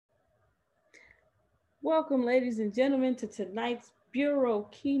Welcome, ladies and gentlemen, to tonight's Bureau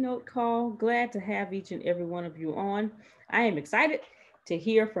Keynote call. Glad to have each and every one of you on. I am excited to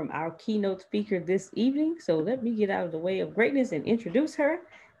hear from our keynote speaker this evening. So let me get out of the way of greatness and introduce her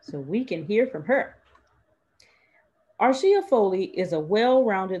so we can hear from her. Arshia Foley is a well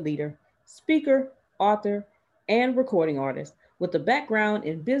rounded leader, speaker, author, and recording artist with a background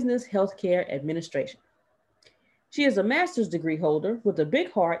in business healthcare administration. She is a master's degree holder with a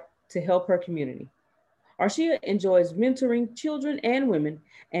big heart to help her community. Arshia enjoys mentoring children and women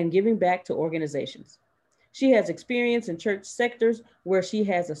and giving back to organizations. She has experience in church sectors where she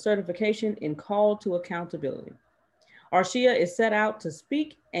has a certification in call to accountability. Arshia is set out to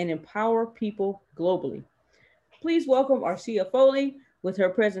speak and empower people globally. Please welcome Arshia Foley with her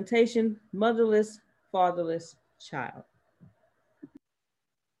presentation, Motherless, Fatherless Child.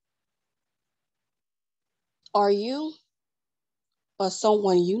 Are you or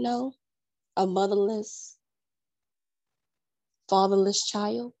someone you know a motherless, fatherless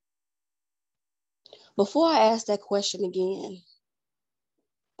child? Before I ask that question again,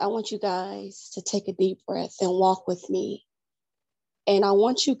 I want you guys to take a deep breath and walk with me. And I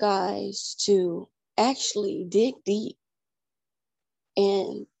want you guys to actually dig deep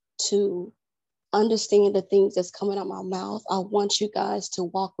and to understand the things that's coming out of my mouth. I want you guys to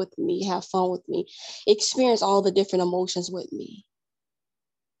walk with me, have fun with me, experience all the different emotions with me.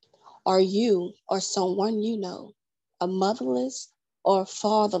 Are you or someone you know a motherless or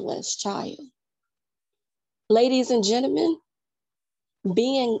fatherless child? Ladies and gentlemen,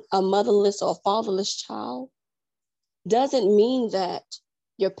 being a motherless or fatherless child doesn't mean that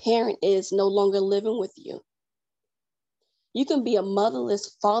your parent is no longer living with you. You can be a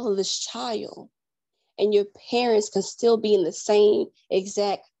motherless, fatherless child, and your parents can still be in the same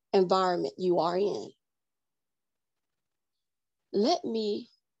exact environment you are in. Let me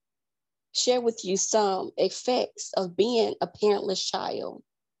share with you some effects of being a parentless child.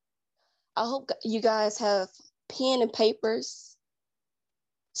 I hope you guys have pen and papers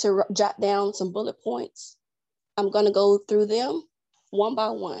to jot down some bullet points. I'm going to go through them one by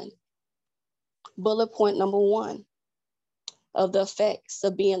one. Bullet point number one of the effects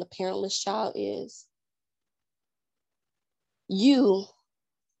of being a parentless child is you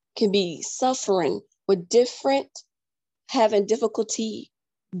can be suffering with having difficulty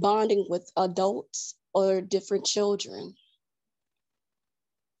bonding with adults or different children.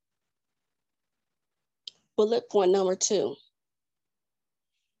 Bullet point number two,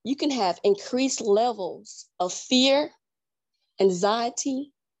 you can have increased levels of fear,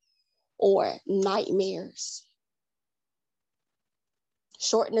 anxiety, or nightmares,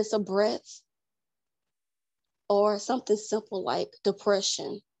 shortness of breath, or something simple like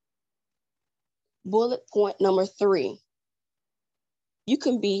depression. Bullet point number three, you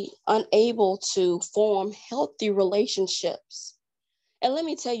can be unable to form healthy relationships. And let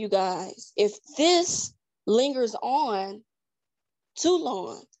me tell you guys, if this lingers on too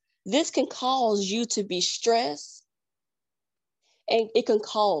long, this can cause you to be stressed, and it can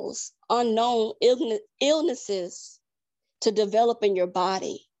cause unknown illnesses to develop in your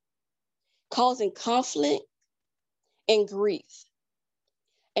body, causing conflict and grief.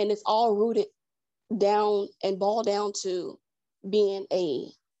 And it's all rooted down and boiled down to being a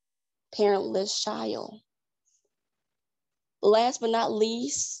parentless child. Last but not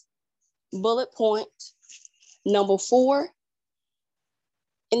least, bullet point number four,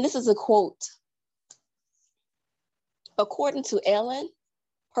 and this is a quote. According to Ellen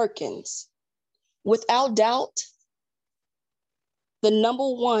Perkins, without doubt, the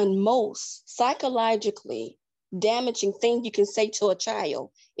number one most psychologically damaging thing you can say to a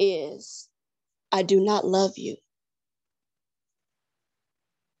child is, I do not love you.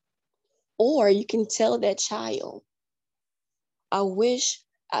 Or you can tell that child, you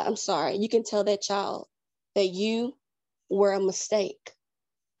can tell that child that you were a mistake.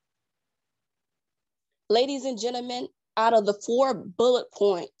 Ladies and gentlemen, out of the 4 bullet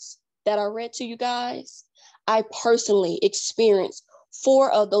points that I read to you guys, I personally experienced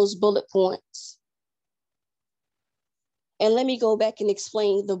 4 of those bullet points. And let me go back and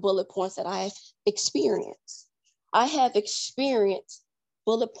explain the bullet points that I have experienced. I have experienced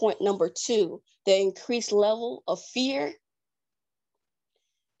bullet point number 2, the increased level of fear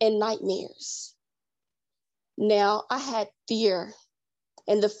and nightmares. Now, I had fear,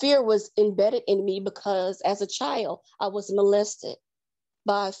 and the fear was embedded in me because as a child, I was molested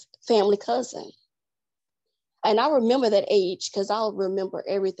by a family cousin. And I remember that age because I'll remember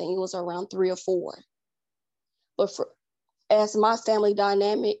everything. It was around 3 or 4. But as my family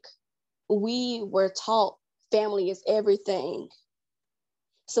dynamic, we were taught family is everything.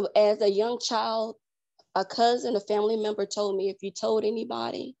 So as a young child, A cousin, a family member told me, if you told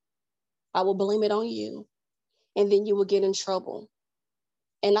anybody, I will blame it on you, and then you will get in trouble.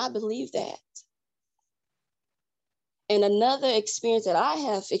 And I believe that. And another experience that I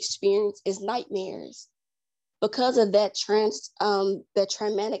have experienced is nightmares. Because of that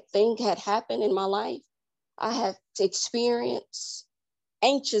traumatic thing had happened in my life, I have experienced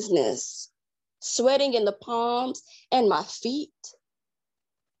anxiousness, sweating in the palms and my feet.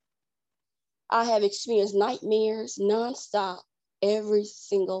 I have experienced nightmares nonstop every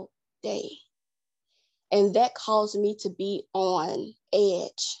single day. And that caused me to be on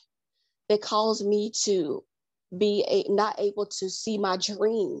edge. That caused me to be not able to see my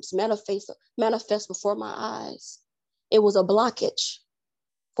dreams manifest before my eyes. It was a blockage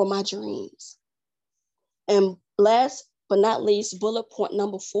for my dreams. And last but not least, bullet point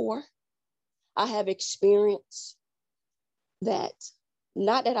number 4, I have experienced that,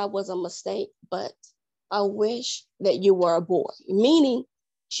 not that I was a mistake, but I wish that you were a boy, meaning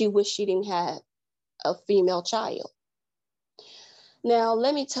she wished she didn't have a female child. Now,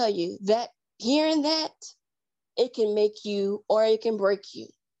 let me tell you that hearing that, it can make you or it can break you.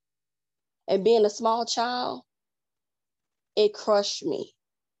 And being a small child, it crushed me.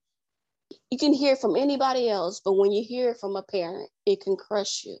 You can hear it from anybody else, but when you hear it from a parent, it can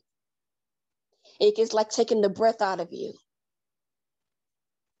crush you. It's like taking the breath out of you.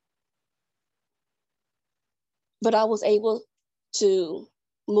 But I was able to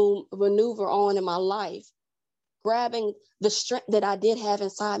maneuver on in my life, grabbing the strength that I did have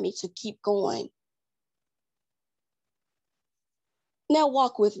inside me to keep going. Now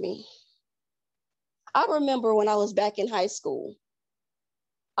walk with me. I remember when I was back in high school,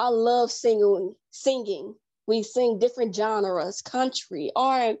 I love singing. We sing different genres, country,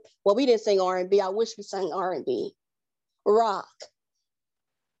 R&B. Well, we didn't sing R&B. I wish we sang R&B, rock,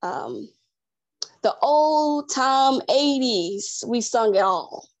 the old time 80s. We sung it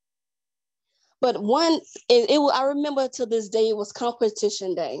all. But I remember to this day, it was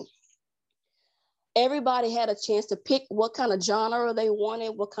competition day. Everybody had a chance to pick what kind of genre they wanted,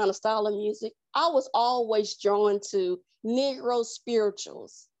 what kind of style of music. I was always drawn to Negro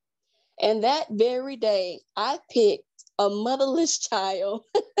spirituals. And that very day, I picked a Motherless Child.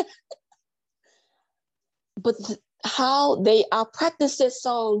 But I practiced this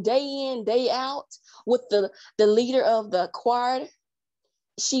song day in, day out with the leader of the choir.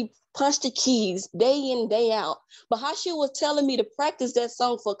 She punched the keys day in, day out. But how she was telling me to practice that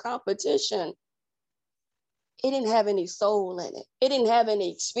song for competition, it didn't have any soul in it. It didn't have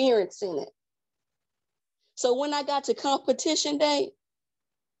any experience in it. So when I got to competition day,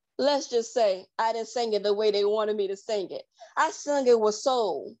 let's just say I didn't sing it the way they wanted me to sing it. I sung it with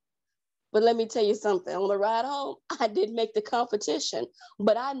soul. But let me tell you something. On the ride home, I didn't make the competition.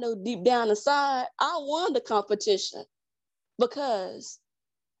 But I know deep down inside, I won the competition. Because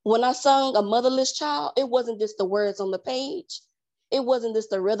when I sung A Motherless Child, it wasn't just the words on the page. It wasn't just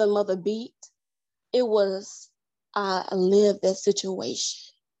the rhythm of the beat. It was, I lived that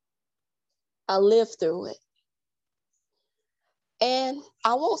situation. I lived through it. And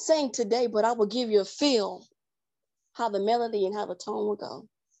I won't sing today, but I will give you a feel how the melody and how the tone will go.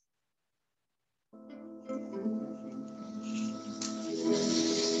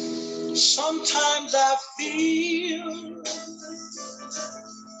 Sometimes I feel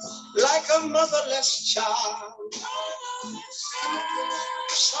like a motherless child.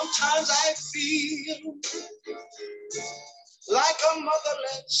 Sometimes I feel like a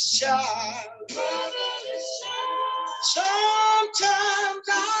motherless child. Sometimes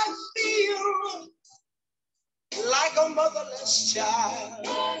I feel like a motherless child.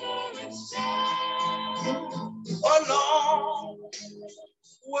 A long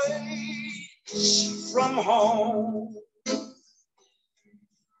way from home.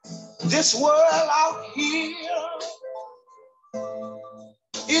 This world out here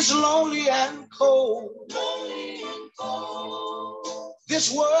is lonely and cold.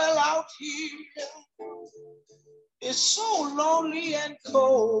 This world out here is so lonely and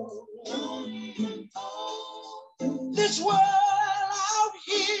cold. This world out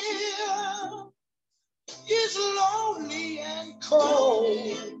here is lonely and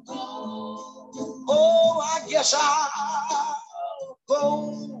cold. Oh, I guess I'll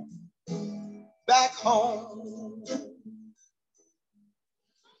go back home.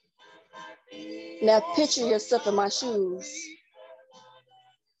 Now picture yourself in my shoes.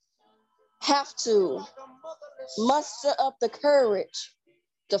 Have to muster up the courage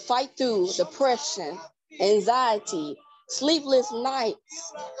to fight through depression, anxiety, sleepless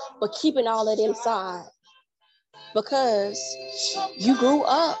nights, but keeping all that inside because you grew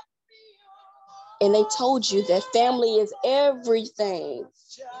up. and they told you that family is everything,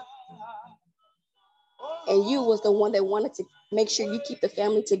 and you was the one that wanted to make sure you keep the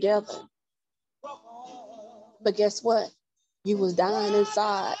family together. But guess what? You was dying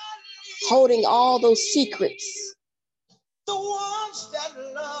inside, holding all those secrets,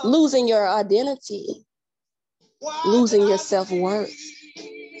 losing your identity, losing your self-worth.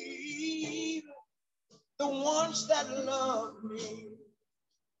 The ones that love me.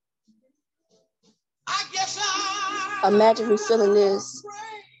 I guess Imagine me feeling this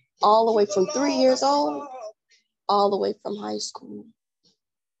all the way from 3 years old, all the way from high school.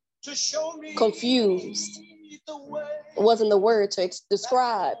 Confused. It wasn't the word to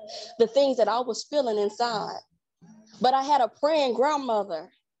describe the things that I was feeling inside. But I had a praying grandmother.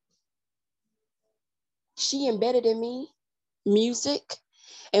 She embedded in me music.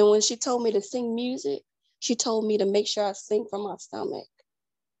 And when she told me to sing music, she told me to make sure I sing from my stomach.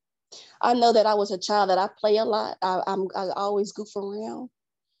 I know that I was a child that I play a lot. I always goof around.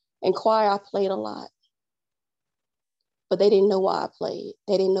 In choir, I played a lot. But they didn't know why I played.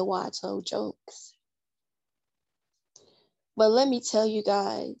 They didn't know why I told jokes. But let me tell you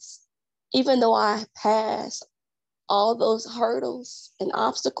guys, even though I passed all those hurdles and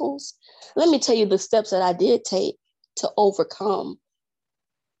obstacles, let me tell you the steps that I did take to overcome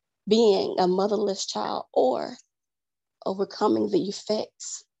being a motherless child or overcoming the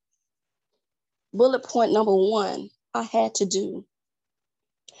effects. Bullet point number 1, I had to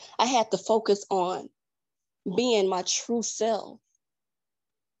focus on being my true self.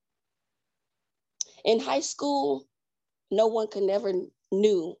 In high school, no one could never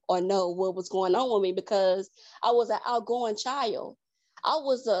knew or know what was going on with me because I was an outgoing child. I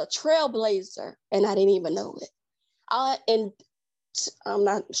was a trailblazer and I didn't even know it. I'm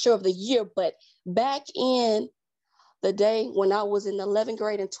not sure of the year, but back in the day when I was in 11th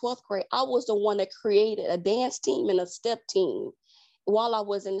grade and 12th grade, I was the one that created a dance team and a step team while I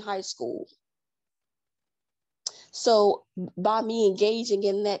was in high school. So by me engaging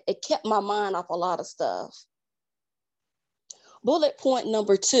in that, it kept my mind off a lot of stuff. Bullet point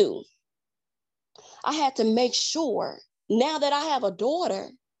number 2, I had to make sure, now that I have a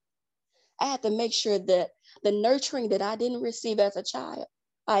daughter, I had to make sure that the nurturing that I didn't receive as a child,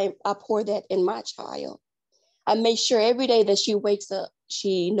 I pour that in my child. I make sure every day that she wakes up,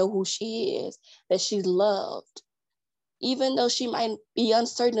 she know who she is, that she's loved. Even though she might be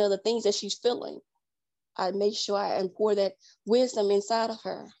uncertain of the things that she's feeling, I make sure I pour that wisdom inside of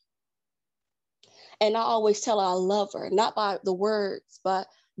her. And I always tell her I love her, not by the words, but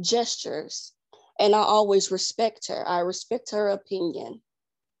gestures. And I always respect her. I respect her opinion.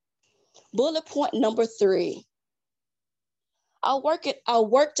 Bullet point number 3. I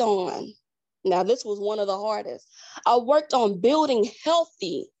worked on, now this was one of the hardest. I worked on building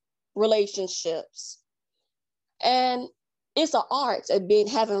healthy relationships. And it's an art of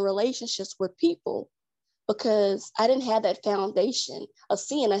having relationships with people because I didn't have that foundation of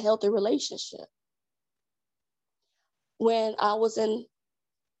seeing a healthy relationship. When I was a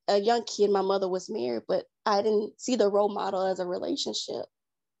young kid, my mother was married, but I didn't see the role model as a relationship.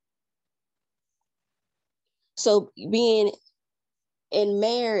 So being in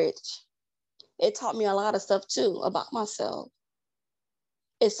marriage, it taught me a lot of stuff too about myself.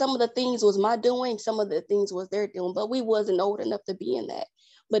 And some of the things was my doing, some of the things was their doing, but we wasn't old enough to be in that.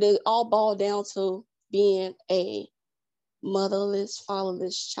 But it all boiled down to being a motherless,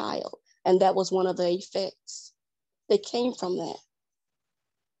 fatherless child. And that was one of the effects that came from that.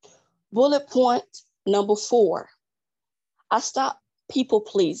 Bullet point number 4, I stopped people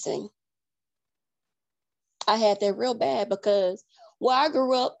pleasing. I had that real bad because where I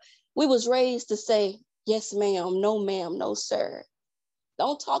grew up, we was raised to say, yes, ma'am, no, sir.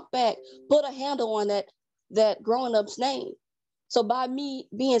 Don't talk back. Put a handle on that grown-up's name. So by me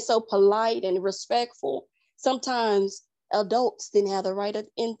being so polite and respectful, sometimes adults didn't have the right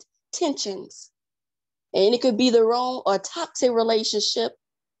intentions. And it could be the wrong or toxic relationship,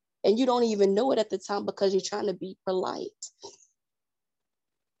 and you don't even know it at the time because you're trying to be polite.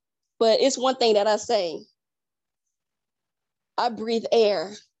 But it's one thing that I say, I breathe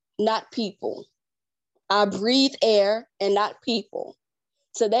air, not people. I breathe air and not people.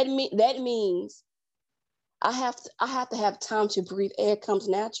 So that means I have to have time to breathe. Air comes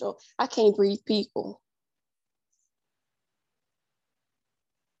natural. I can't breathe people.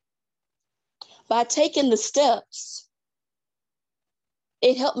 By taking the steps,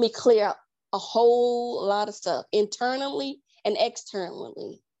 it helped me clear up a whole lot of stuff internally and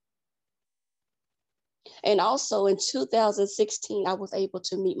externally. And also in 2016, I was able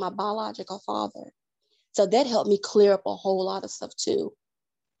to meet my biological father. So that helped me clear up a whole lot of stuff too.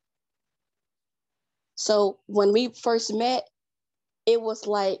 So when we first met, it was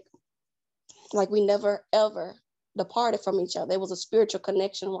like we never ever departed from each other. It was a spiritual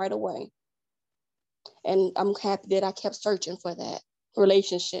connection right away. And I'm happy that I kept searching for that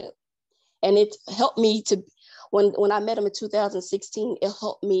relationship. And it helped me to, when I met him in 2016, it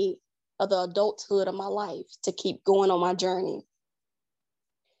helped me the adulthood of my life to keep going on my journey.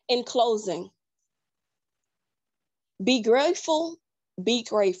 In closing, be grateful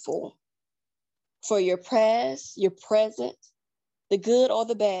for your past, your present, the good or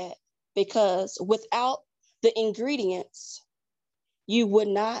the bad, because without the ingredients, you would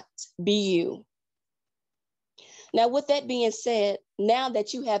not be you. Now, with that being said, now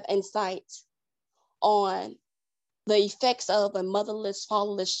that you have insight on the effects of a motherless,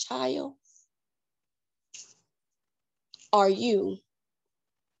 fatherless child, are you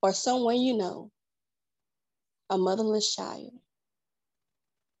or someone you know a motherless child?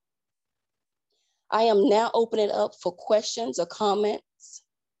 I am now opening it up for questions or comments.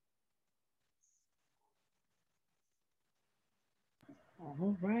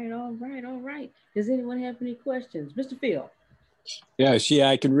 All right. Does anyone have any questions? Mr. Phil? Yes, yeah,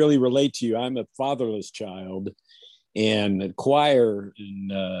 I can really relate to you. I'm a fatherless child, and the choir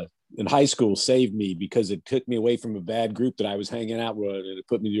in high school saved me because it took me away from a bad group that I was hanging out with, and it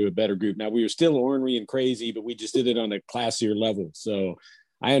put me to a better group. Now, we were still ornery and crazy, but we just did it on a classier level. So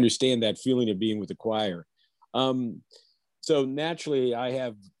I understand that feeling of being with the choir. So naturally,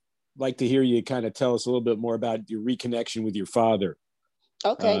 like to hear you kind of tell us a little bit more about your reconnection with your father.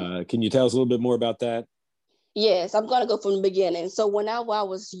 Okay. Can you tell us a little bit more about that? Yes, I'm going to go from the beginning. So when I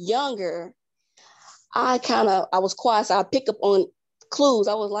was younger, I was quiet. So I pick up on clues.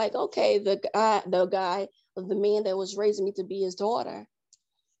 I was like, okay, the man that was raising me to be his daughter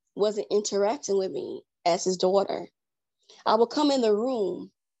wasn't interacting with me as his daughter. I would come in the room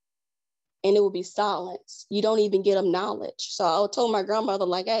and it would be silence. You don't even get him knowledge. So I told my grandmother,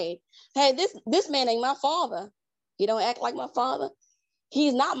 like, hey, this man ain't my father. He don't act like my father.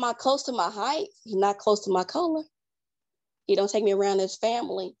 He's not close to my height. He's not close to my color. He don't take me around his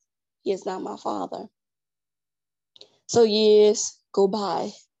family. He is not my father. So years go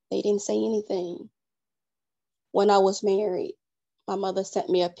by. They didn't say anything. When I was married, my mother sent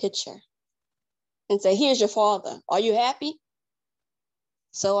me a picture and said, here's your father. Are you happy?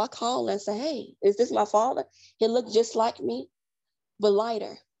 So I called and said, hey, is this my father? He looked just like me, but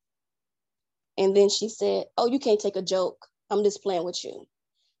lighter. And then she said, oh, you can't take a joke. I'm just playing with you.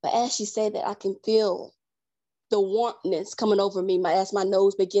 But as she said that, I can feel the warmness coming over me as my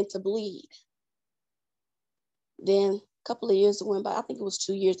nose began to bleed. Then a couple of years went by. I think it was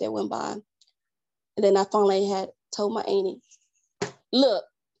 2 years that went by. And then I finally had told my auntie, look,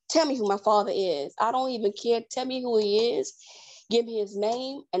 tell me who my father is. I don't even care. Tell me who he is. Give me his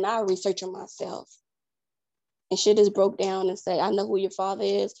name, and I'll research him myself. And she just broke down and said, I know who your father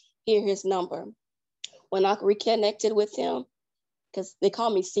is. Here's his number. When I reconnected with him, because they call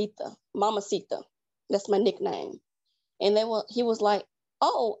me Sita, Mama Sita. That's my nickname. And he was like,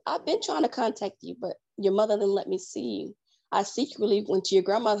 oh, I've been trying to contact you, but your mother didn't let me see you. I secretly went to your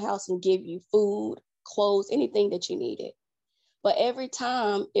grandmother's house and gave you food, clothes, anything that you needed. But every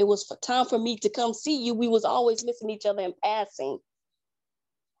time it was time for me to come see you, we was always missing each other in passing.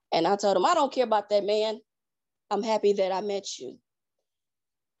 And I told him, I don't care about that, man. I'm happy that I met you.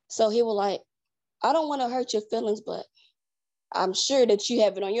 So he was like, I don't want to hurt your feelings, but I'm sure that you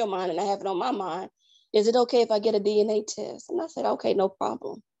have it on your mind and I have it on my mind. Is it okay if I get a DNA test? And I said, okay, no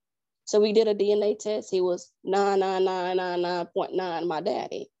problem. So we did a DNA test. He was 99999.9, my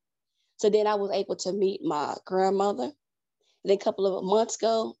daddy. So then I was able to meet my grandmother. Then a couple of months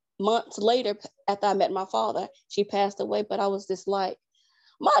later, after I met my father, she passed away. But I was just like,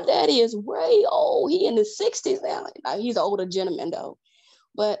 my daddy is way old. He in his 60s now. He's an older gentleman though.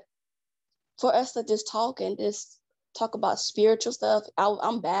 But for us to just talk and just talk about spiritual stuff.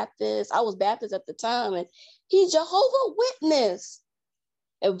 I'm Baptist. I was Baptist at the time, and he's Jehovah's Witness.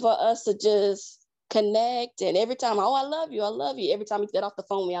 And for us to just connect, and every time, oh, I love you. Every time he get off the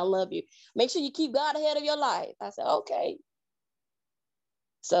phone with me, I love you. Make sure you keep God ahead of your life. I said, okay.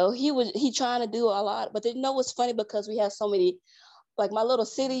 So he trying to do a lot, but you know what's funny, because we have so many, like my little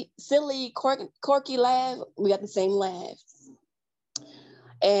silly, quirky laugh, we got the same laugh.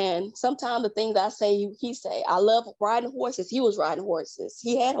 And sometimes the things I say, he say, I love riding horses. He was riding horses.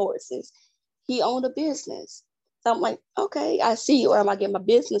 He had horses. He owned a business. So I'm like, okay, I see where I get my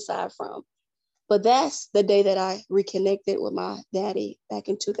business side from. But that's the day that I reconnected with my daddy back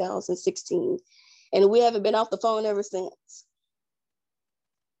in 2016. And we haven't been off the phone ever since.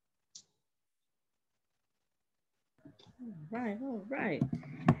 All right.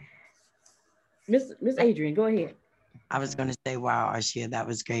 Miss Adrian, go ahead. I was going to say, wow, Arshia, that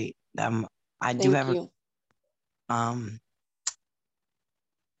was great. I do Thank have you.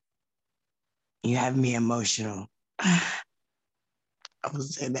 You have me emotional. I will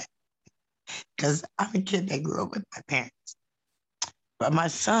say that because I'm a kid that grew up with my parents, but my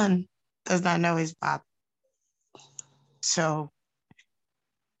son does not know his father. So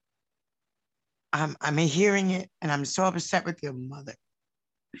I'm hearing it, and I'm so upset with your mother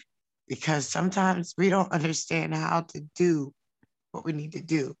because sometimes we don't understand how to do what we need to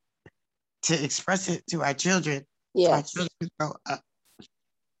do to express it to our children. So our Yes. children grow up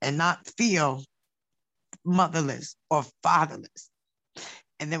and not feel motherless or fatherless.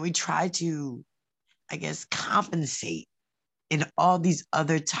 And then we try to, I guess, compensate in all these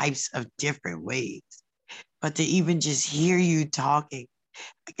other types of different ways. But to even just hear you talking,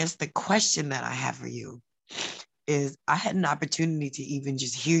 I guess the question that I have for you is I had an opportunity to even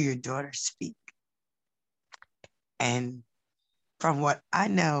just hear your daughter speak. And from what I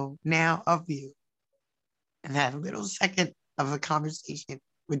know now of you, and that little second of a conversation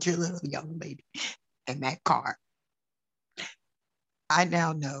with your little young lady in that car, I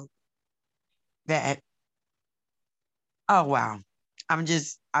now know that, oh, wow,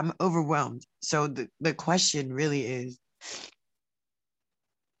 I'm overwhelmed. So the question really is,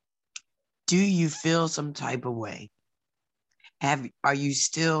 do you feel some type of way? Are you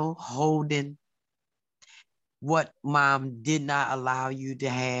still holding what mom did not allow you to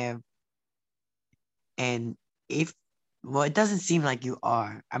have? And well, it doesn't seem like you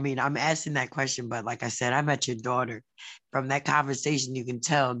are. I mean, I'm asking that question, but like I said, I met your daughter. From that conversation, you can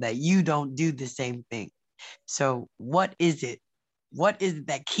tell that you don't do the same thing. So what is it? What is it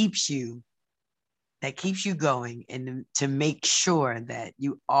that keeps you going, and to make sure that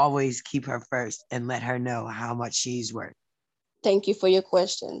you always keep her first and let her know how much she's worth? Thank you for your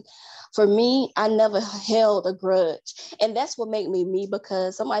question. For me, I never held a grudge. And that's what made me me,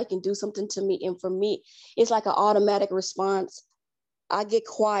 because somebody can do something to me. And for me, it's like an automatic response. I get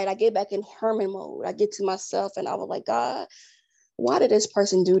quiet. I get back in Herman mode. I get to myself and I was like, God, why did this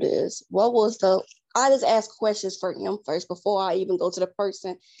person do this? I just ask questions for him first before I even go to the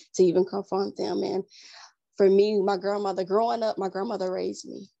person to even confront them. And for me, my grandmother, growing up, my grandmother raised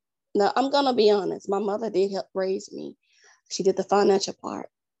me. Now, I'm going to be honest. My mother did help raise me. She did the financial part.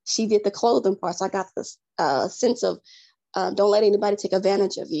 She did the clothing part. So I got this sense of don't let anybody take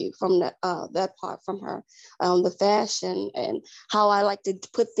advantage of you from that part from her. The fashion and how I like to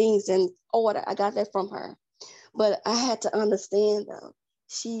put things in order. I got that from her. But I had to understand, though,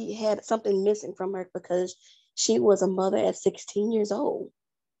 she had something missing from her because she was a mother at 16 years old.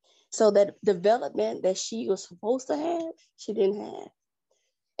 So that development that she was supposed to have, she didn't have.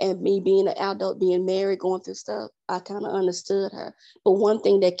 And me being an adult, being married, going through stuff, I kind of understood her. But one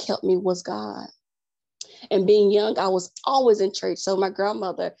thing that kept me was God. And being young, I was always in church. So my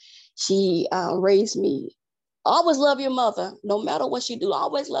grandmother, she raised me. Always love your mother. No matter what she do,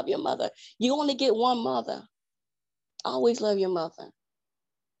 always love your mother. You only get one mother. Always love your mother.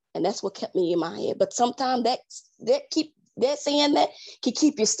 And that's what kept me in my head. But sometimes that saying that can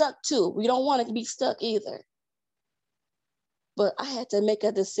keep you stuck too. We don't want to be stuck either. But I had to make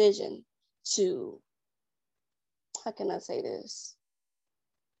a decision to, how can I say this?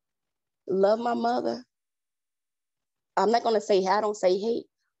 Love my mother. I'm not going to say I don't say hate,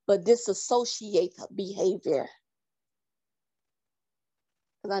 but disassociate her behavior.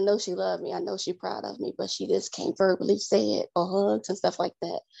 Because I know she loved me. I know she's proud of me, but she just can't verbally say it or hugs and stuff like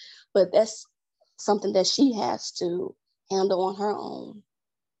that. But that's something that she has to handle on her own.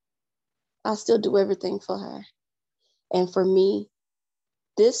 I still do everything for her. And for me,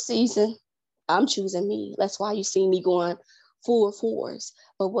 this season, I'm choosing me. That's why you see me going full force.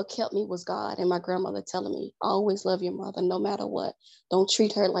 But what kept me was God and my grandmother telling me, always love your mother, no matter what. Don't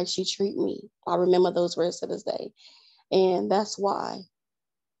treat her like she treat me. I remember those words to this day. And that's why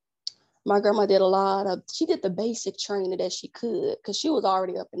my grandma did she did the basic training that she could because she was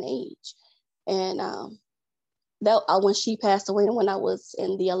already up in age. And when she passed away and when I was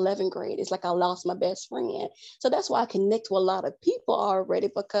in the 11th grade, it's like I lost my best friend. So that's why I connect with a lot of people already,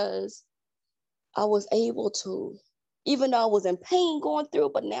 because I was able to, even though I was in pain going through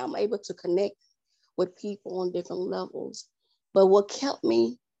it, but now I'm able to connect with people on different levels. But what kept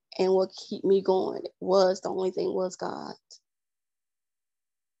me and what kept me going was, the only thing was God.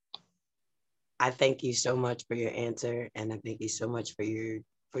 I thank you so much for your answer, and I thank you so much for your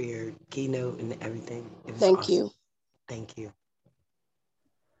keynote and everything. It was Thank awesome. you. Thank you.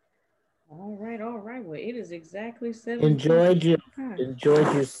 All right. Well, it is exactly 7. Enjoyed you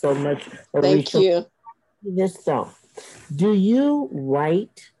so much. Thank you. This song. Do you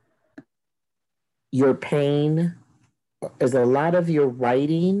write your pain? Is a lot of your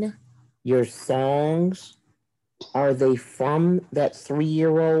writing, your songs, are they from that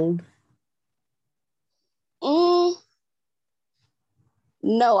 3-year-old?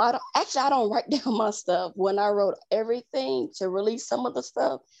 No, I don't. Actually, I don't write down my stuff. When I wrote everything to release some of the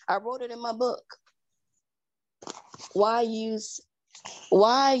stuff, I wrote it in my book. Why use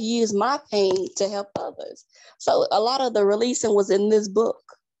my pain to help others? So a lot of the releasing was in this book.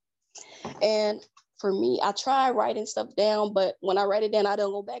 And for me, I try writing stuff down, but when I write it down, I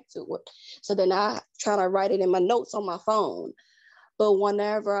don't go back to it. So then I try to write it in my notes on my phone. But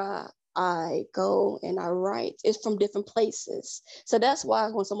whenever I go and I write, it's from different places. So that's why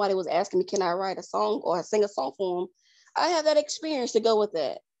when somebody was asking me, can I write a song or sing a song for them? I have that experience to go with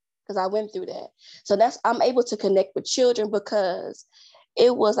that because I went through that. So I'm able to connect with children because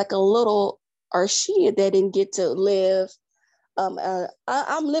it was like a little Arshia that didn't get to live.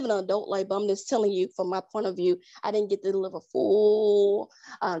 I'm living an adult life, but I'm just telling you from my point of view, I didn't get to live a full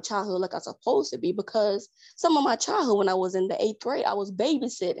childhood like I was supposed to be because some of my childhood when I was in the 8th grade, I was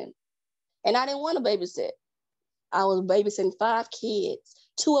babysitting and I didn't want to babysit. I was babysitting 5 kids.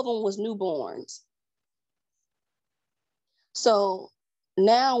 2 of them was newborns. So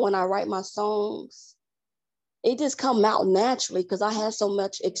now when I write my songs, it just come out naturally because I had so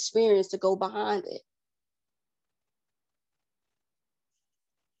much experience to go behind it.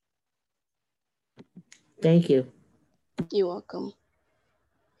 Thank you. You're welcome.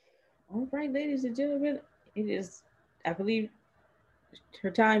 All right, ladies and gentlemen, it is, I believe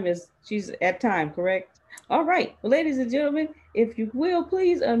she's at time, correct? All right, well, ladies and gentlemen, if you will,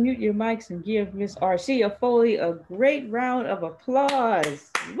 please unmute your mics and give Miss Arshia Foley a great round of applause.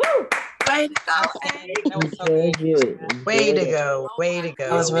 Woo! Way to go, Way to go. Way to go.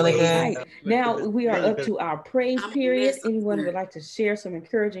 That was really good. Right. Now we are up to our praise period. Anyone would like to share some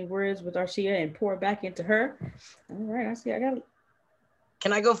encouraging words with Arshia and pour back into her? All right, I see.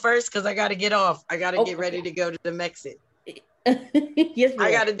 Can I go first? Because I got to get off. I got to get ready to go to the Mexit. Yes, ma'am.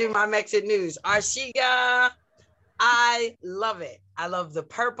 I got to do my Mexit news. Arshia, I love it. I love the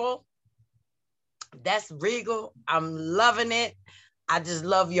purple. That's regal. I'm loving it. I just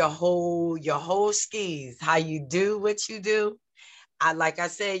love your whole skis, how you do what you do. Like I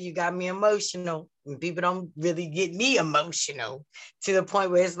said, you got me emotional. And people don't really get me emotional to the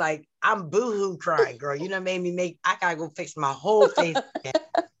point where it's like, I'm boohoo crying, girl. You know, I gotta go fix my whole face.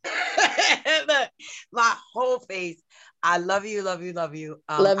 My whole face. I love you, love you, love you.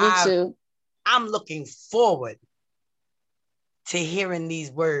 Love you too. I'm looking forward to hearing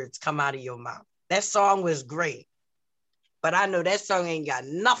these words come out of your mouth. That song was great. But I know that song ain't got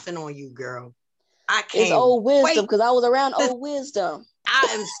nothing on you, girl. I can't. It's old wisdom because I was around old wisdom.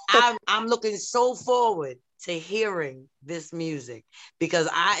 I'm looking so forward to hearing this music because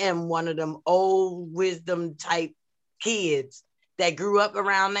I am one of them old wisdom type kids that grew up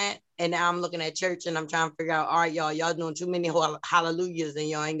around that. And now I'm looking at church and I'm trying to figure out, all right, y'all doing too many hallelujahs and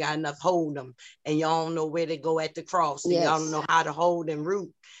y'all ain't got enough hold them. And y'all don't know where to go at the cross. And y'all don't know how to hold and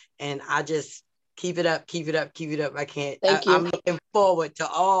root. And I just keep it up, keep it up, keep it up. I can't. I'm looking forward to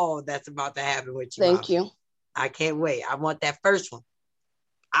all that's about to happen with you. Thank you. I can't wait. I want that first one.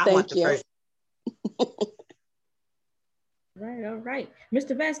 I want the first one. All right.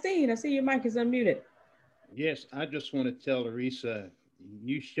 Mr. Bastine, I see your mic is unmuted. Yes, I just want to tell Larissa,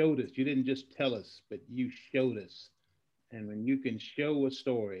 you showed us. You didn't just tell us, but you showed us. And when you can show a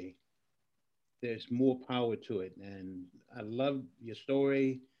story, there's more power to it. And I love your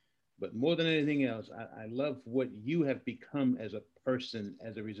story, but more than anything else, I love what you have become as a person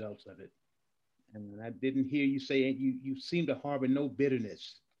as a result of it. And I didn't hear you say it. You seem to harbor no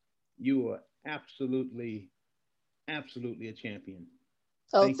bitterness. You are absolutely a champion.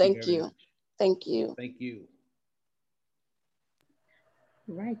 Oh, thank you. Thank you. Thank you.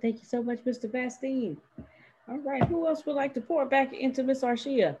 All right. Thank you so much, Mr. Bastine. All right. Who else would like to pour back into Miss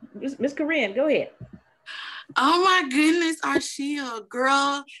Arshia? Miss Corinne, go ahead. Oh my goodness, Arshia,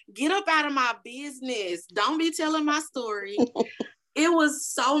 girl, get up out of my business. Don't be telling my story. It was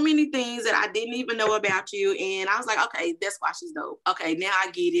so many things that I didn't even know about you. And I was like, okay, that's why she's dope. Okay, now I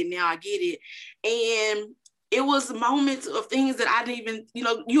get it. And it was moments of things that I didn't even,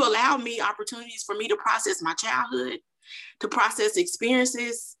 you allowed me opportunities for me to process my childhood, to process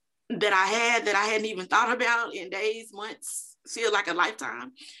experiences that I hadn't even thought about in days, months, feel like a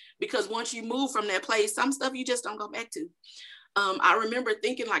lifetime. Because once you move from that place, some stuff you just don't go back to. I remember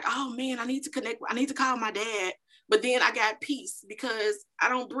thinking like, oh man, I need to connect. I need to call my dad. But then I got peace because I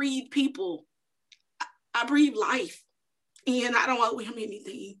don't breathe people. I breathe life, and I don't owe him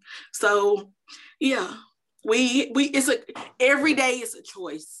anything. So yeah, every day is a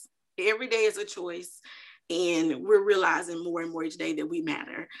choice. Every day is a choice. And we're realizing more and more each day that we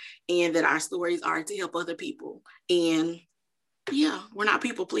matter and that our stories are to help other people. And yeah, we're not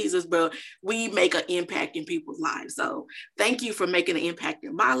people pleasers, but we make an impact in people's lives. So thank you for making an impact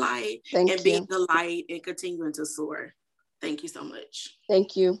in my life and being the light and continuing to soar. Thank you so much.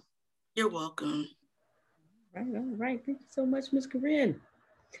 Thank you. You're welcome. All right. Thank you so much, Miss Corinne.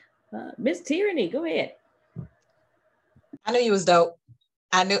 Miss Tyranny, go ahead. I knew you was dope.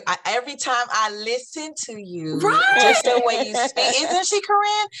 Every time I listen to you, right. Just the way you speak, isn't she,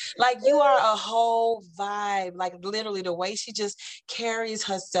 Corinne? Like, you are a whole vibe. Like, literally, the way she just carries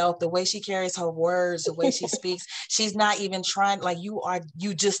herself, the way she carries her words, the way she speaks, she's not even trying. Like,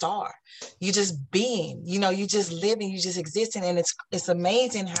 you just are. You just being, you just living, you just existing. And it's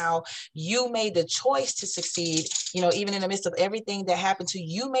amazing how you made the choice to succeed, even in the midst of everything that happened to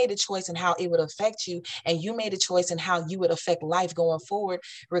you, you made a choice in how it would affect you. And you made a choice in how you would affect life going forward,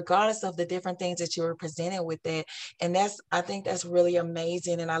 regardless of the different things that you were presented with that. And I think that's really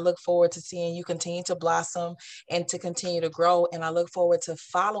amazing. And I look forward to seeing you continue to blossom and to continue to grow. And I look forward to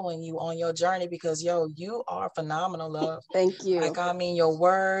following you on your journey because, you are phenomenal, love. Thank you. Like, I mean, your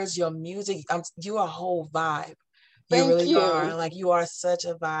words, your music, you are a whole vibe. Thank you really you. are. Like, you are such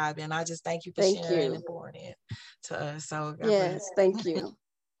a vibe. And I just thank you for sharing and pouring it to us. So God bless. Thank you.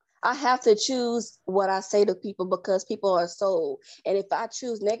 I have to choose what I say to people because people are soul. And if I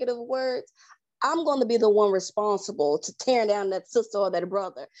choose negative words, I'm going to be the one responsible to tear down that sister or that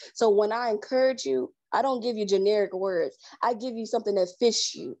brother. So when I encourage you, I don't give you generic words. I give you something that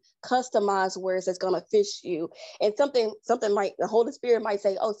fits you, customized words that's going to fit you. And something might, the Holy Spirit might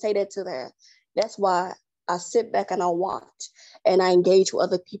say, oh, say that to that. That's why I sit back and I watch and I engage with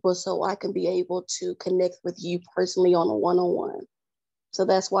other people so I can be able to connect with you personally on a one-on-one. So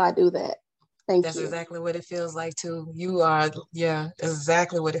that's why I do that. Thank you. That's exactly what it feels like too. You are, that's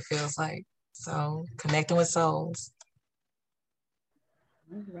exactly what it feels like. So connecting with souls.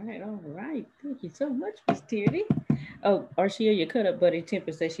 All right. Thank you so much, Miss Tierney. Oh, Arshia, your cut up buddy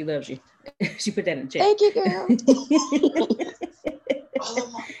Temper says she loves you. She put that in the chat. Thank you, girl.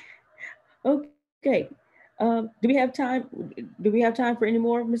 Okay. Do we have time? Do we have time for any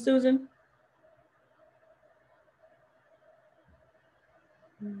more, Miss Susan?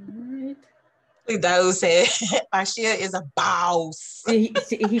 All right. Those said, Arshia is a boss. He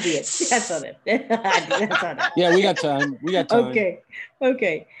did. That's on it. That's on it. Yeah, we got time.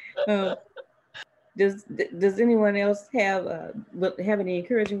 Okay. Does anyone else have any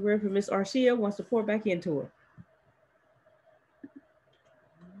encouraging word for Miss Arshia? Wants to pour back into her?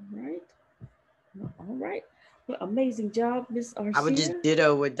 All right. Well, amazing job, Miss Arshia. I would just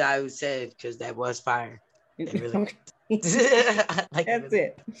ditto what Dio said because that was fire. Really That's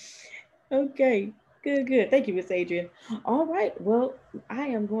it. Okay. Good. Thank you, Miss Adrian. All right. Well, I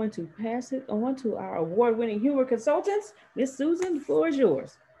am going to pass it on to our award-winning humor consultants. Miss Susan, the floor is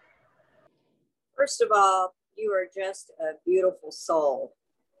yours. First of all, you are just a beautiful soul.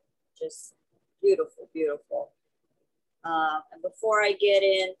 Just beautiful, beautiful. And before I get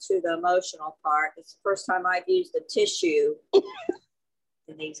into the emotional part, it's the first time I've used a tissue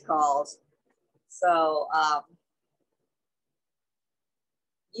in these calls. So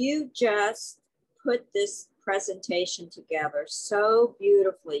you just put this presentation together so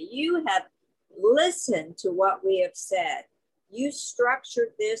beautifully. You have listened to what we have said. You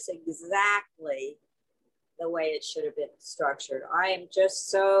structured this exactly the way it should have been structured. I am just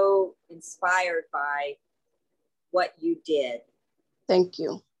so inspired by what you did. Thank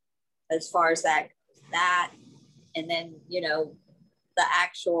you. As far as that, and then, the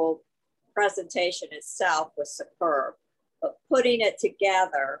actual presentation itself was superb, but putting it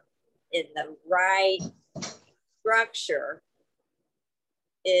together in the right structure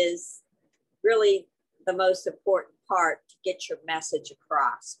is really the most important part to get your message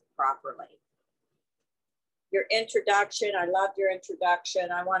across properly. Your introduction, I loved your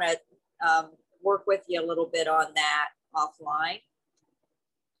introduction. I want to work with you a little bit on that offline.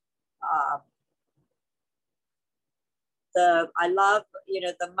 I love,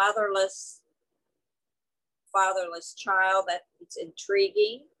 the motherless, fatherless child. That it's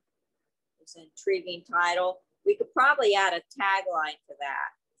intriguing. It's an intriguing title. We could probably add a tagline to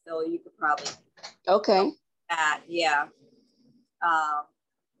that. So you could probably. Okay. Yeah.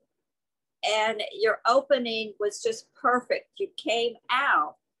 And your opening was just perfect. You came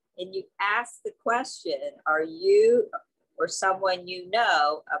out and you asked the question, are you or someone you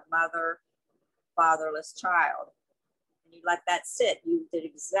know a fatherless child? And you let that sit. You did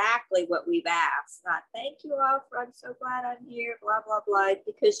exactly what we've asked. Not thank you all for, I'm so glad I'm here, blah, blah, blah,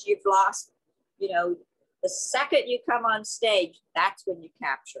 because you've lost, the second you come on stage, that's when you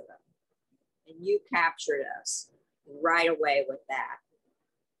capture them. and you captured us right away with that.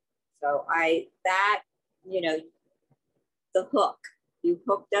 So you know, the hook, you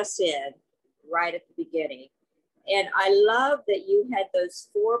hooked us in right at the beginning. And I love that you had those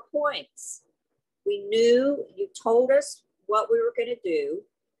 4 points. We knew, you told us what we were going to do.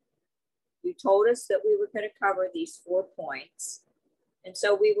 You told us that we were going to cover these 4 points. And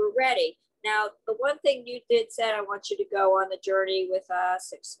so we were ready. Now, the one thing you did said, I want you to go on the journey with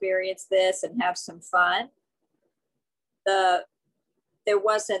us, experience this, and have some fun. There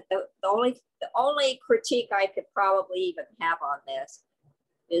wasn't, the only critique I could probably even have on this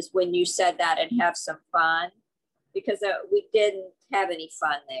is when you said that, and have some fun, because we didn't have any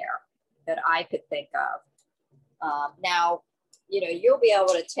fun there that I could think of. Now, you know, you'll be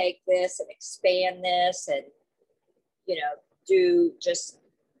able to take this and expand this and, you know,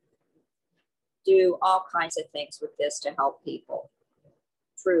 do all kinds of things with this to help people.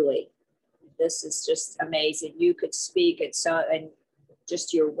 Truly, this is just amazing. You could speak and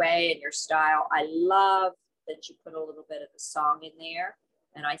just your way and your style. I love that you put a little bit of the song in there.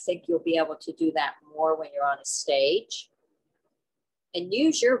 And I think you'll be able to do that more when you're on a stage. And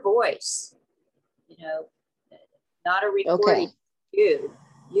use your voice, you know, not a recording. Okay. You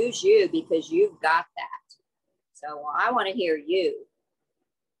use you, because you've got that. So I want to hear you.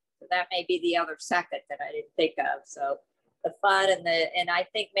 So that may be the other second that I didn't think of. So the fun and I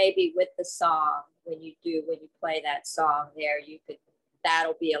think maybe with the song, when you play that song there,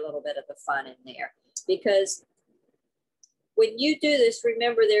 that'll be a little bit of the fun in there. Because when you do this,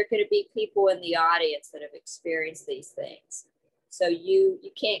 remember, there are going to be people in the audience that have experienced these things. So you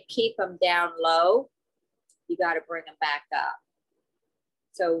can't keep them down low. You got to bring them back up.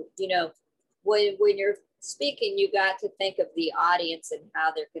 So, you know, when you're speaking, you got to think of the audience and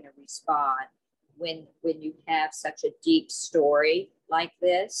how they're going to respond when you have such a deep story like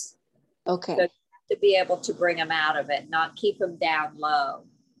this. Okay. So you have to be able to bring them out of it, not keep them down low.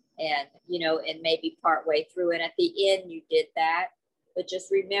 And, you know, and maybe part way through. And at the end, you did that. But just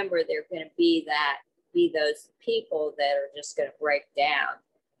remember, they're going to be those people that are just going to break down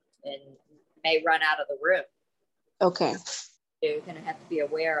and may run out of the room. Okay. You're going to have to be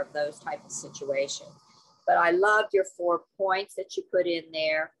aware of those type of situations. But I loved your 4 points that you put in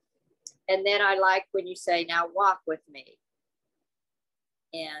there. And then I like when you say, now walk with me.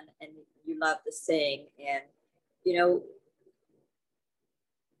 And you love to sing. And, you know,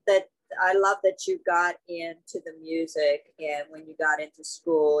 that I love that you got into the music, and when you got into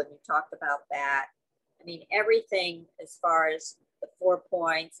school and you talked about that. I mean, everything as far as the 4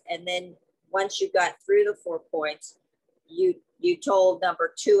 points. And then once you got through the 4 points, you told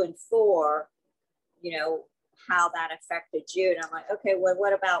number 2 and 4, you know, how that affected you. And I'm like, okay, well,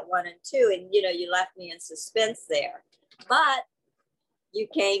 what about 1 and 2? And, you know, you left me in suspense there, but you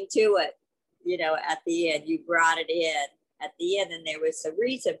came to it, you know, at the end. You brought it in at the end, and there was a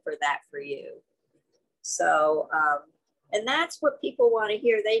reason for that for you. So, and that's what people want to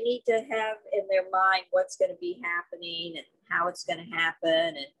hear. They need to have in their mind what's going to be happening and how it's going to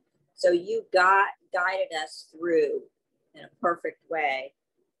happen. And so you guided us through in a perfect way.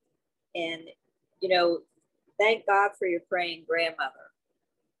 And, you know, thank God for your praying grandmother.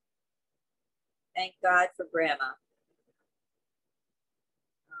 Thank God for grandma.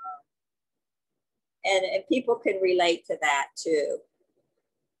 And people can relate to that too.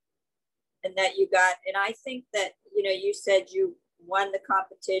 And that you got, and I think that, you know, you said you won the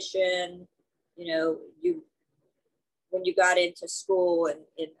competition, you know, when you got into school, and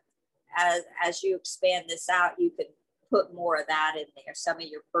as you expand this out, you can put more of that in there, some of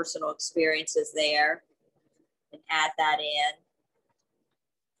your personal experiences there, and add that in.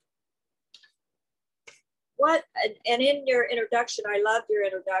 And in your introduction, I loved your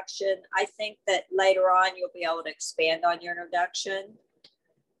introduction. I think that later on, you'll be able to expand on your introduction.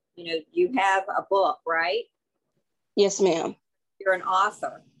 You know, you have a book, right? Yes, ma'am. You're an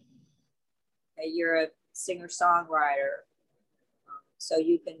author. Okay, you're a singer-songwriter. So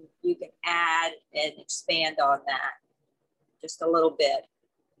you can add and expand on that just a little bit.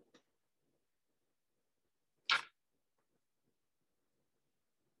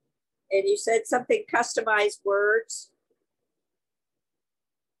 And you said something, customized words.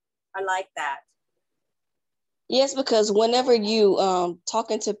 I like that. Yes, because whenever you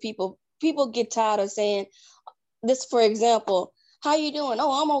talking to people get tired of saying this. For example, how you doing?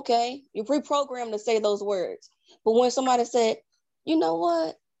 Oh, I'm okay. You're pre-programmed to say those words. But when somebody said, you know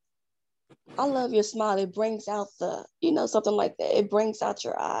what? I love your smile. It brings out the, you know, something like that. It brings out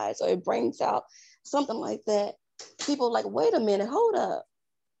your eyes, or it brings out something like that. People are like, wait a minute, hold up.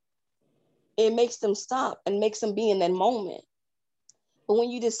 It makes them stop and makes them be in that moment. But when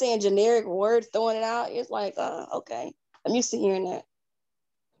you just saying generic words, throwing it out, it's like, okay, I'm used to hearing that.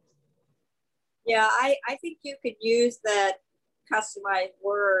 Yeah, I think you could use that customized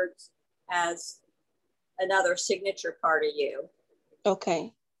words as another signature part of you.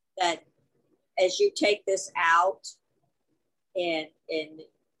 Okay. That as you take this out and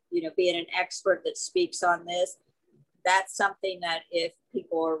you know, being an expert that speaks on this, that's something that if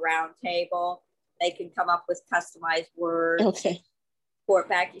people are round table, they can come up with customized words. Okay. For it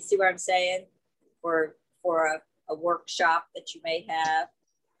back, you see what I'm saying? For a workshop that you may have.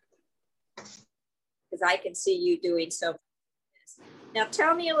 Because I can see you doing so. Now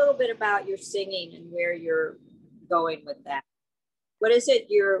tell me a little bit about your singing and where you're going with that. What is it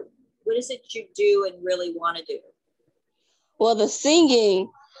you do and really want to do? Well, the singing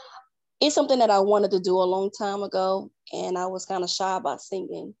is something that I wanted to do a long time ago, and I was kind of shy about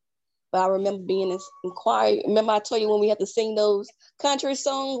singing. But I remember being in choir. Remember I told you when we had to sing those country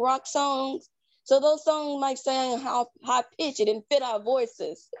songs, rock songs? So those songs might sound high pitched, it didn't fit our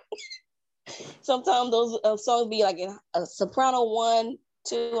voices. Sometimes those songs be like a soprano 1,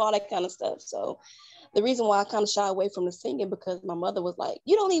 2, all that kind of stuff. So the reason why I kind of shy away from the singing, because my mother was like,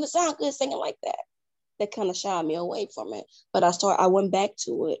 you don't even sound good singing like that. That kind of shied me away from it. But I went back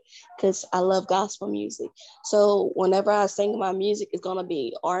to it because I love gospel music. So whenever I sing my music, it's gonna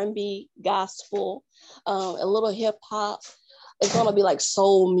be R&B, gospel, a little hip hop. It's gonna be like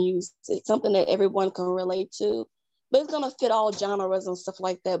soul music, something that everyone can relate to. But it's gonna fit all genres and stuff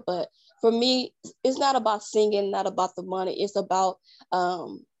like that. But for me, it's not about singing, not about the money. It's about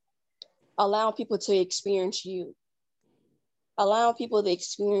allowing people to experience you, allowing people to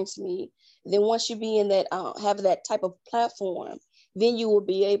experience me. Then once you be in that, have that type of platform, then you will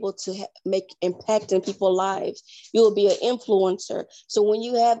be able to make impact in people's lives. You will be an influencer. So when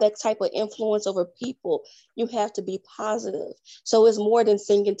you have that type of influence over people, you have to be positive. So it's more than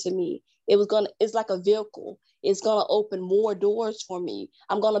singing to me. It's like a vehicle. It's gonna open more doors for me.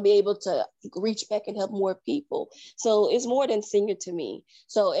 I'm gonna be able to reach back and help more people. So it's more than singing to me.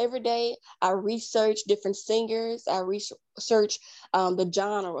 So every day I research different singers. I research the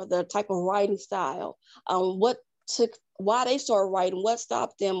genre, the type of writing style, why they start writing, what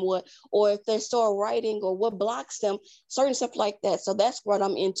stopped them, or if they start writing, or what blocks them, certain stuff like that. So that's what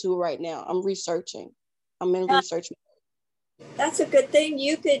I'm into right now. I'm researching. I'm in research. That's a good thing.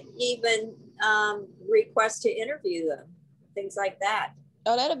 You could even request to interview them, things like that.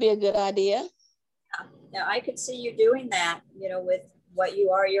 Oh, that'd be a good idea. Yeah. Now I could see you doing that, you know, with what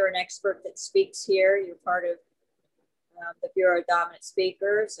you are. You're an expert that speaks here. You're part of the Bureau of Dominant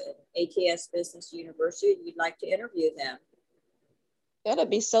Speakers at ATS Business University. You'd like to interview them. That'd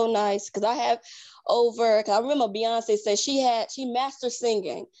be so nice, because I remember Beyonce said she mastered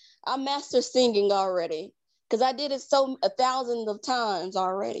singing. I mastered singing already, because I did it thousands of times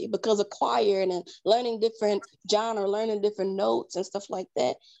already because of choir and learning different genre, learning different notes and stuff like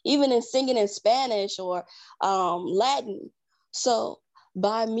that, even in singing in Spanish or Latin. So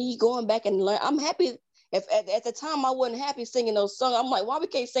by me going back and learn, I'm happy. If at the time I wasn't happy singing those songs, I'm like, why we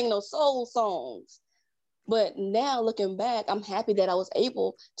can't sing those soul songs? But now looking back, I'm happy that I was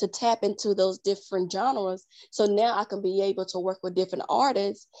able to tap into those different genres. So now I can be able to work with different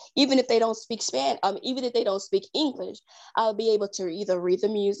artists, even if they don't speak Spanish, even if they don't speak English. I'll be able to either read the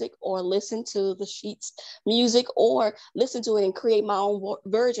music or listen to the sheets music, or listen to it and create my own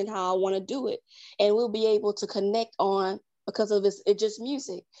version how I want to do it. And we'll be able to connect on, because of it's just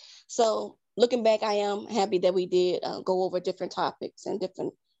music. So looking back, I am happy that we did go over different topics and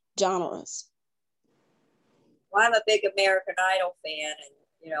different genres. Well, I'm a big American Idol fan, and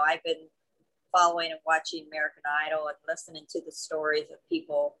you know, I've been following and watching American Idol and listening to the stories of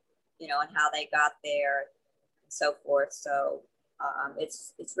people, you know, and how they got there and so forth. So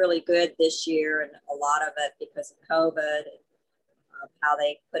it's really good this year, and a lot of it because of COVID and how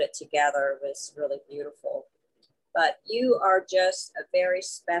they put it together was really beautiful. But you are just a very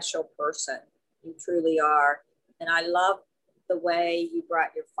special person. You truly are. And I love the way you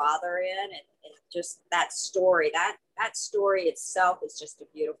brought your father in, and just that story. That story itself is just a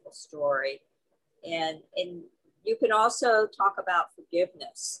beautiful story. And you can also talk about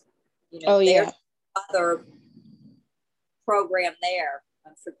forgiveness. You know, there's other program there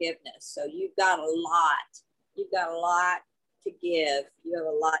on forgiveness. So you've got a lot. You've got a lot to give. You have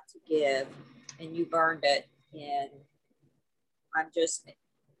a lot to give, and you've earned it. And I'm just,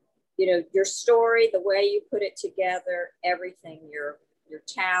 you know, your story, the way you put it together, everything, your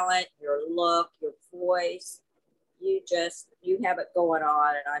talent, your look, your voice, you have it going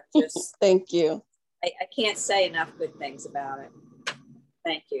on. And I'm just, thank you. I can't say enough good things about it.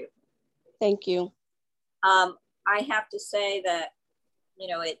 Thank you. Thank you. I have to say that you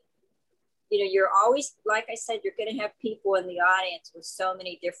know, you're always, like I said, you're going to have people in the audience with so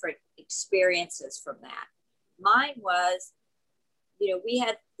many different experiences from that. Mine was, we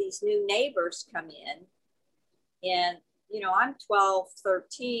had these new neighbors come in, and, I'm 12,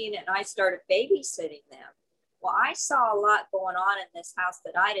 13, and I started babysitting them. Well, I saw a lot going on in this house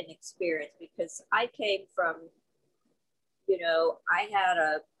that I didn't experience because I came from, I had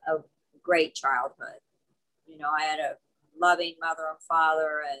a great childhood. I had a loving mother and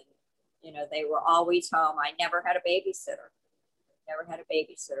father, and, they were always home. I never had a babysitter.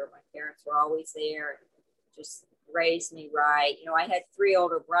 My parents were always there and just raised me right. I had 3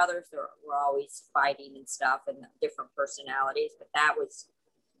 older brothers that were always fighting and stuff and different personalities, but that was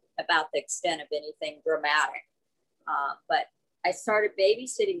about the extent of anything dramatic. But I started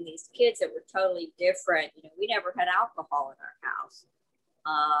babysitting these kids that were totally different. We never had alcohol in our house.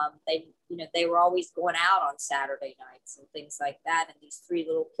 They were always going out on Saturday nights and things like that. And these 3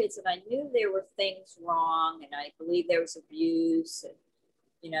 little kids, and I knew there were things wrong, and I believe there was abuse. And,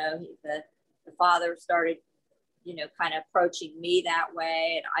 the father started, kind of approaching me that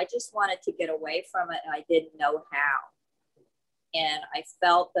way. And I just wanted to get away from it. And I didn't know how. And I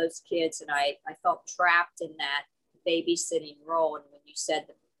felt those kids, and I felt trapped in that babysitting role. And when you said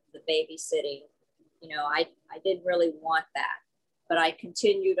the babysitting, I didn't really want that. But I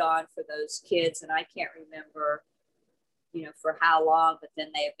continued on for those kids, and I can't remember, for how long, but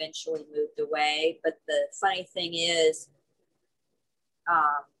then they eventually moved away. But the funny thing is,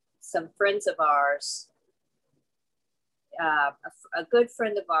 some friends of ours, a good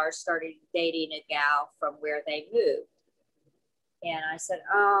friend of ours started dating a gal from where they moved. And I said,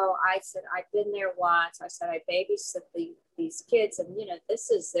 I've been there once. I said, I babysit these kids, and,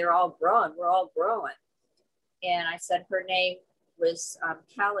 they're all grown. We're all growing. And I said, her name was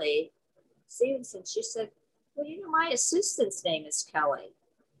Kelly Stevenson. She said, well, my assistant's name is Kelly.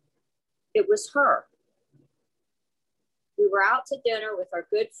 It was her. We were out to dinner with our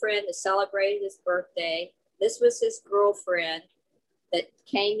good friend to celebrate his birthday. This was his girlfriend that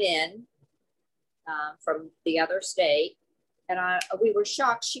came in from the other state. And we were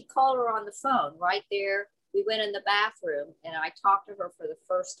shocked. She called her on the phone right there. We went in the bathroom, and I talked to her for the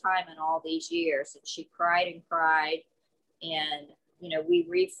first time in all these years. And she cried and cried. And, we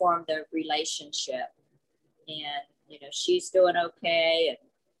reformed the relationship. And, she's doing okay.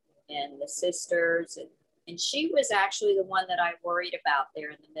 And the sisters. And she was actually the one that I worried about there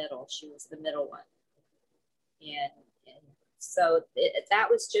in the middle. She was the middle one. And so that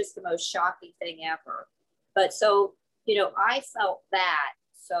was just the most shocking thing ever. But so, I felt that.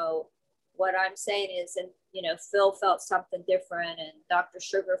 So what I'm saying is, and, Phil felt something different, and Dr.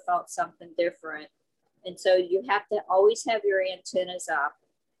 Sugar felt something different. And so you have to always have your antennas up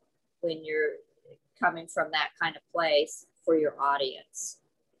when you're coming from that kind of place for your audience.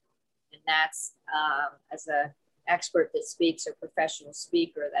 And that's, as an expert that speaks, or professional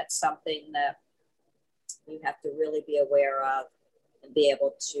speaker, that's something that you have to really be aware of and be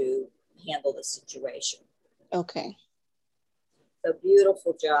able to handle the situation. Okay. So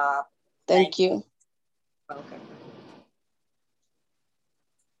beautiful job. Thank you. Okay.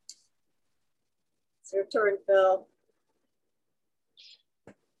 It's your turn, Phil.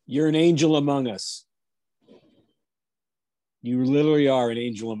 You're an angel among us. You literally are an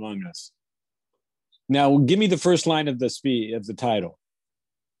angel among us. Now, give me the first line of the title.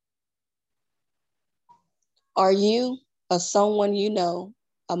 Are you or someone you know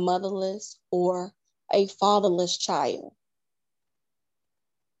a motherless or a fatherless child?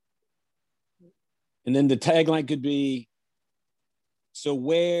 And then the tagline could be, so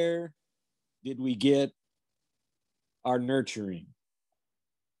where did we get our nurturing?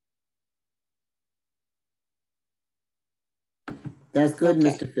 That's good, Okay.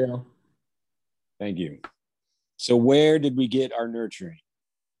 Mr. Phil. Thank you. So where did we get our nurturing?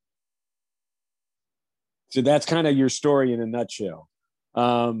 So that's kind of your story in a nutshell.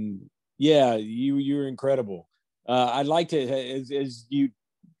 Yeah, you're incredible. I'd like to, as you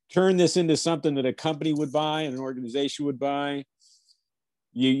turn this into something that a company would buy and an organization would buy,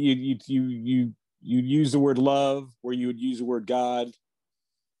 you use the word love where you would use the word God.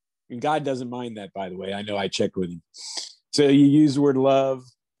 And God doesn't mind that, by the way. I know, I checked with him. So you use the word love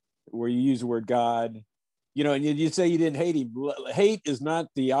where you use the word God, and you say you didn't hate him. Hate is not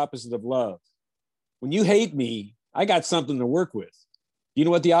the opposite of love. When you hate me, I got something to work with. You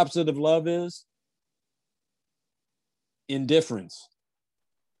know what the opposite of love is? Indifference.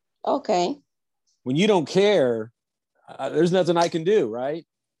 Okay. When you don't care, there's nothing I can do, right?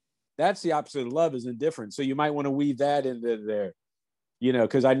 That's the opposite of love, is indifference. So you might want to weave that into there,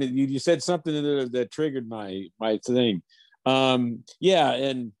 because you said something in there that triggered my thing. Yeah,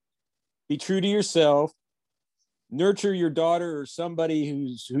 and be true to yourself. Nurture your daughter or somebody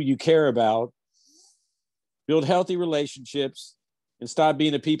who you care about. Build healthy relationships and stop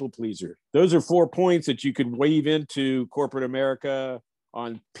being a people pleaser. Those are 4 points that you could weave into corporate America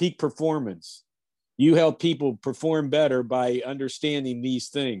on peak performance. You help people perform better by understanding these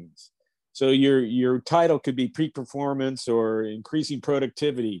things. So your title could be peak performance or increasing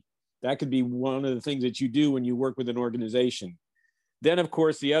productivity. That could be one of the things that you do when you work with an organization. Then, of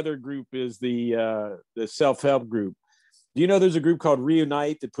course, the other group is the self-help group. Do you know there's a group called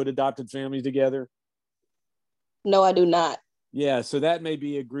Reunite that put adopted families together? No, I do not. Yeah, so that may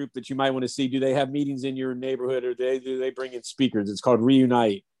be a group that you might want to see. Do they have meetings in your neighborhood, or do they bring in speakers? It's called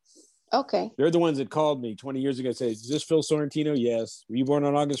Reunite. Okay. They're the ones that called me 20 years ago and said, is this Phil Sorrentino? Yes. Were you born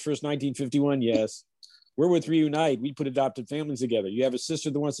on August 1st, 1951? Yes. We're with Reunite. We put adopted families together. You have a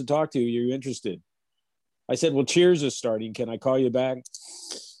sister that wants to talk to you. You're interested. I said, well, Cheers is starting. Can I call you back?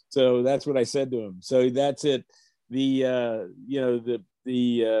 So that's what I said to him. So that's it. The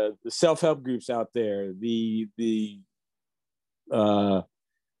self-help groups out there,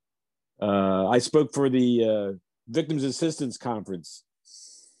 I spoke for the Victims Assistance Conference.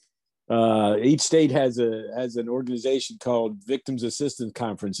 Each state has an organization called Victims Assistance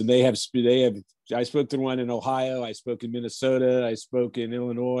Conference, and they have. I spoke to one in Ohio. I spoke in Minnesota. I spoke in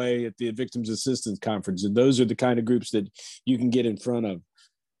Illinois at the Victims Assistance Conference, and those are the kind of groups that you can get in front of.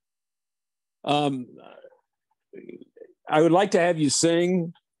 I would like to have you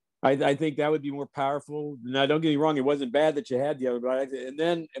sing. I think that would be more powerful. Now, don't get me wrong; it wasn't bad that you had the other, but and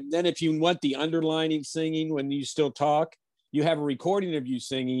then if you want the underlining singing when you still talk, you have a recording of you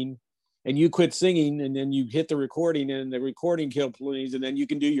singing, and you quit singing, and then you hit the recording, and the recording plays, and then you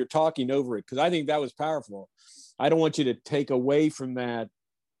can do your talking over it. Because I think that was powerful. I don't want you to take away from that,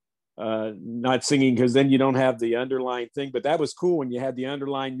 not singing, because then you don't have the underlying thing. But that was cool when you had the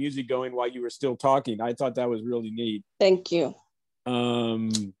underlying music going while you were still talking. I thought that was really neat. Thank you.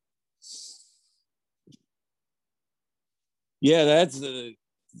 Yeah, that's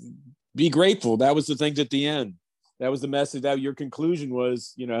be grateful. That was the things at the end. That was the message. That your conclusion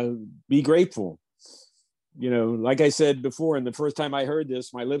was, be grateful. Like I said before, and the first time I heard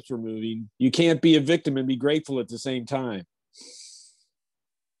this, my lips were moving. You can't be a victim and be grateful at the same time.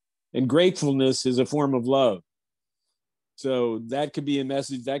 And gratefulness is a form of love. So that could be a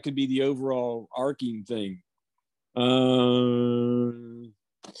message. That could be the overall arcing thing.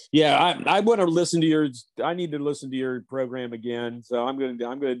 Yeah, I want to listen to yours. I need to listen to your program again. So I'm going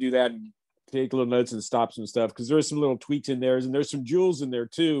to do that and take little notes and stop some stuff, because there's some little tweaks in there, and there's some jewels in there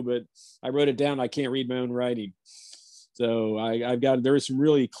too, but I wrote it down. I can't read my own writing. So there are some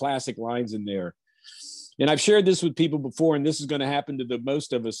really classic lines in there. And I've shared this with people before, and this is going to happen to the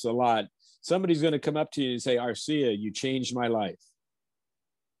most of us a lot. Somebody's going to come up to you and say, Arcia, you changed my life.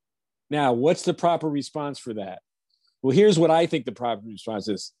 Now, what's the proper response for that? Well, here's what I think the proper response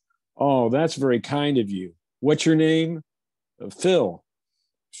is. Oh, that's very kind of you. What's your name? Phil.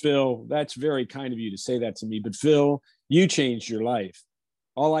 Phil, that's very kind of you to say that to me. But Phil, you changed your life.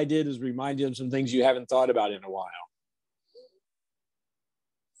 All I did is remind you of some things you haven't thought about in a while.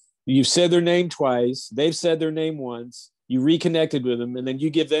 You've said their name twice. They've said their name once. You reconnected with them, and then you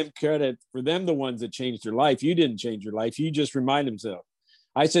give them credit for them, the ones that changed their life. You didn't change your life. You just remind themselves.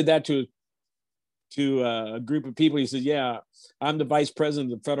 I said that to a group of people. He said, yeah, I'm the vice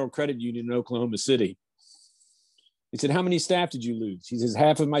president of the Federal Credit Union in Oklahoma City. He said, how many staff did you lose? He says,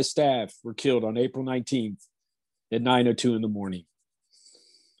 half of my staff were killed on April 19th at 9:02 in the morning.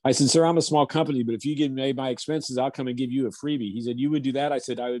 I said, sir, I'm a small company, but if you give me my expenses, I'll come and give you a freebie. He said, you would do that? I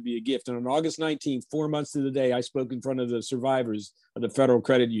said, I would be a gift. And on August 19th, 4 months to the day, I spoke in front of the survivors of the Federal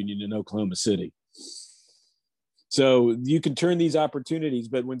Credit Union in Oklahoma City. So you can turn these opportunities,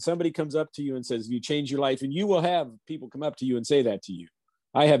 but when somebody comes up to you and says, you changed your life, and you will have people come up to you and say that to you.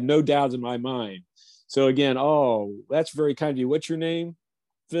 I have no doubts in my mind. So again, oh, that's very kind of you. What's your name?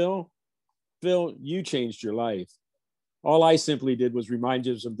 Phil? Phil, you changed your life. All I simply did was remind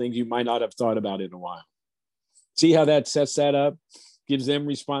you of some things you might not have thought about in a while. See how that sets that up? Gives them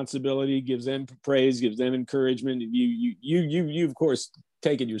responsibility, gives them praise, gives them encouragement. You of course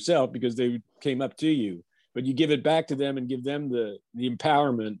take it yourself because they came up to you, but you give it back to them and give them the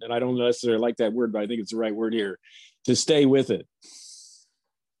empowerment. And I don't necessarily like that word, but I think it's the right word here, to stay with it.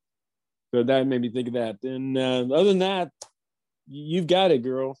 So that made me think of that. And other than that, you've got it,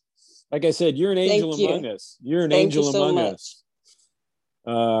 girl. Like I said, you're an angel among us. You're an angel among us.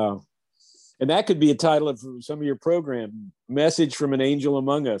 And that could be a title of some of your program, Message from an Angel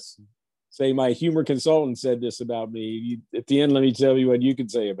Among Us. Say, my humor consultant said this about me. At the end, let me tell you what you could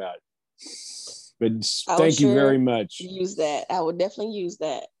say about it. But thank you very much. Use that. I would definitely use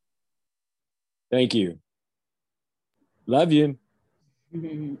that. Thank you. Love you.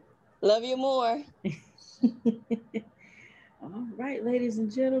 Love you more. All right, ladies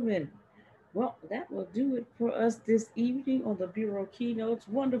and gentlemen. Well, that will do it for us this evening on the Bureau Keynotes.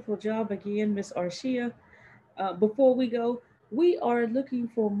 Wonderful job again, Miss Arshia. Before we go, we are looking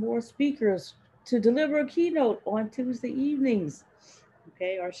for more speakers to deliver a keynote on Tuesday evenings.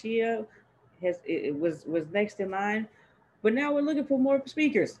 Okay, Arshia was next in line, but now we're looking for more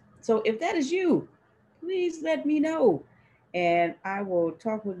speakers. So if that is you, please let me know, and I will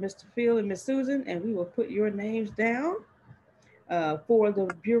talk with Mr. Phil and Miss Susan, and we will put your names down for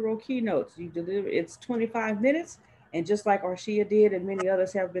the Bureau keynotes. You deliver, it's 25 minutes, and just like Arshia did and many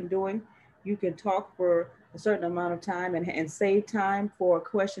others have been doing, you can talk for a certain amount of time and save time for a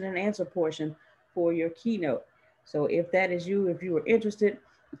question and answer portion for your keynote. So if that is you, if you are interested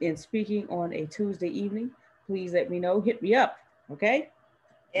in speaking on a Tuesday evening, please let me know. Hit me up, okay?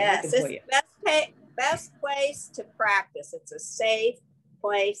 Yes, it's the best place to practice. It's a safe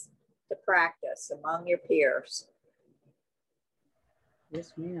place to practice among your peers.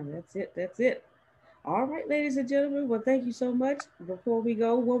 Yes, ma'am. That's it. That's it. All right, ladies and gentlemen. Well, thank you so much. Before we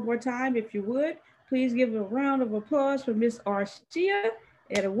go, one more time, if you would, please give a round of applause for Miss Arshia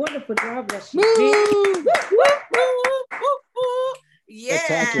and a wonderful job that she did.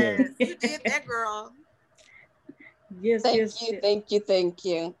 Yes, you did that, girl. Yes, thank yes, you, yes. thank you, thank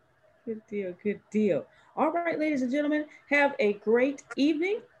you. Good deal, good deal. All right, ladies and gentlemen, have a great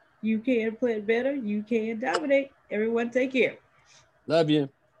evening. You can play it better. You can dominate. Everyone, take care. Love you.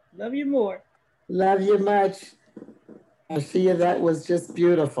 Love you more. Love you much. Arshia, that was just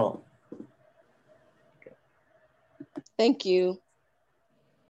beautiful. Thank you.